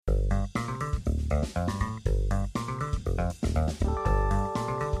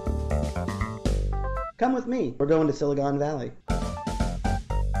Come with me. We're going to Silicon Valley.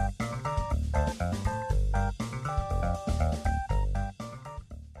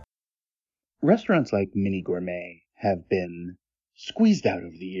 Restaurants like Mini Gourmet have been squeezed out over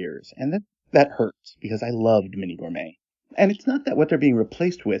the years, and that hurts because I loved Mini Gourmet. And it's not that what they're being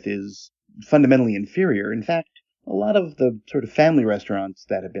replaced with is fundamentally inferior. In fact, a lot of the sort of family restaurants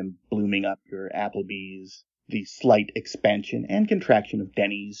that have been blooming up, your Applebee's, the slight expansion and contraction of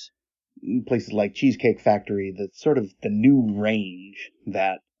Denny's, places like Cheesecake Factory, the sort of the new range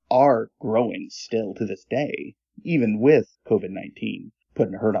that are growing still to this day, even with COVID-19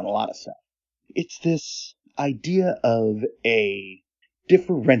 putting a hurt on a lot of stuff. It's this idea of a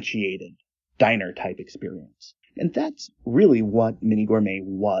differentiated diner type experience. And that's really what Mini Gourmet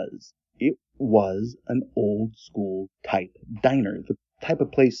was. It was an old school type diner, the type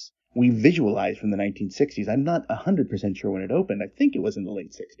of place we visualize from the 1960s. I'm not 100% sure when it opened. I think it was in the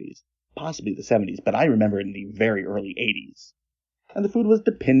late 60s, possibly the 70s, but I remember it in the very early 80s. And the food was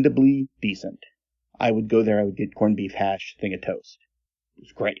dependably decent. I would go there, I would get corned beef hash, thing of toast. It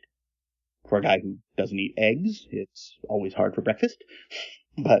was great. For a guy who doesn't eat eggs, it's always hard for breakfast.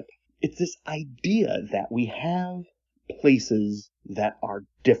 But it's this idea that we have places that are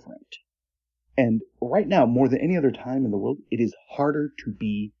different. And right now, more than any other time in the world, it is harder to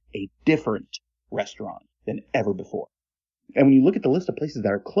be a different restaurant than ever before. And when you look at the list of places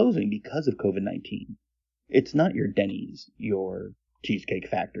that are closing because of COVID-19, it's not your Denny's, your Cheesecake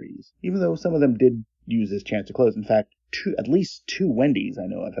Factories, even though some of them did use this chance to close. In fact, at least two Wendy's I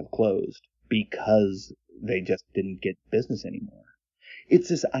know of have closed because they just didn't get business anymore. It's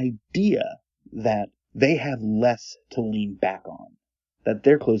this idea that they have less to lean back on, that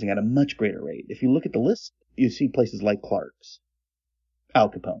they're closing at a much greater rate. If you look at the list, you see places like Clark's, Al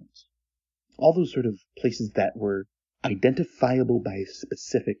Capone's, all those sort of places that were identifiable by a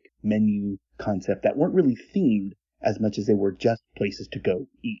specific menu concept that weren't really themed as much as they were just places to go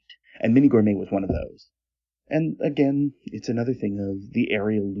eat. And Mini Gourmet was one of those. And again, it's another thing of the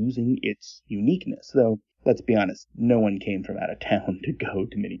area losing its uniqueness, though, let's be honest, no one came from out of town to go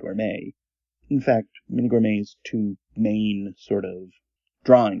to Mini Gourmet. In fact, Mini Gourmet's two main sort of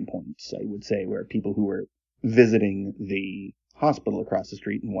drawing points, I would say, were people who were visiting the hospital across the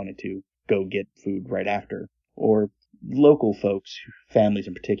street and wanted to go get food right after, or local folks, families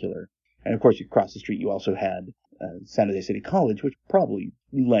in particular. And of course, across the street you also had San Jose City College, which probably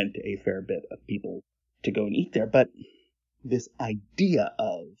lent a fair bit of people to go and eat there. But this idea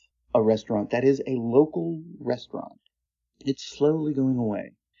of a restaurant that is a local restaurant, it's slowly going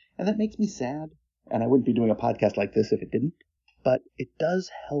away. And that makes me sad, and I wouldn't be doing a podcast like this if it didn't, but it does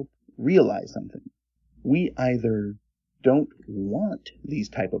help realize something. We either don't want these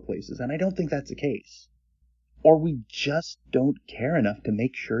type of places, and I don't think that's the case, or we just don't care enough to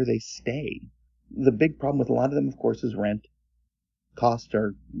make sure they stay. The big problem with a lot of them, of course, is rent. Costs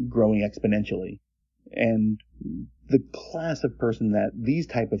are growing exponentially. And the class of person that these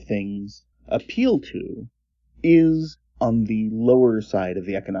type of things appeal to is on the lower side of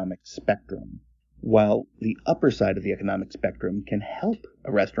the economic spectrum, while the upper side of the economic spectrum can help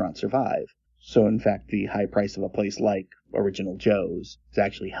a restaurant survive. So, in fact, the high price of a place like Original Joe's is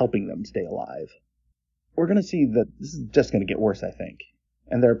actually helping them stay alive. We're going to see that this is just going to get worse, I think.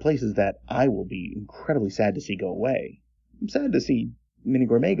 And there are places that I will be incredibly sad to see go away. I'm sad to see Mini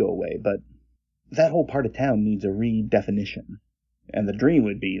Gourmet go away, but that whole part of town needs a redefinition. And the dream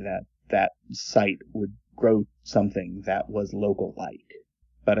would be that that site would grow something that was local-like.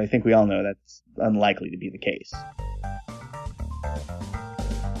 But I think we all know that's unlikely to be the case.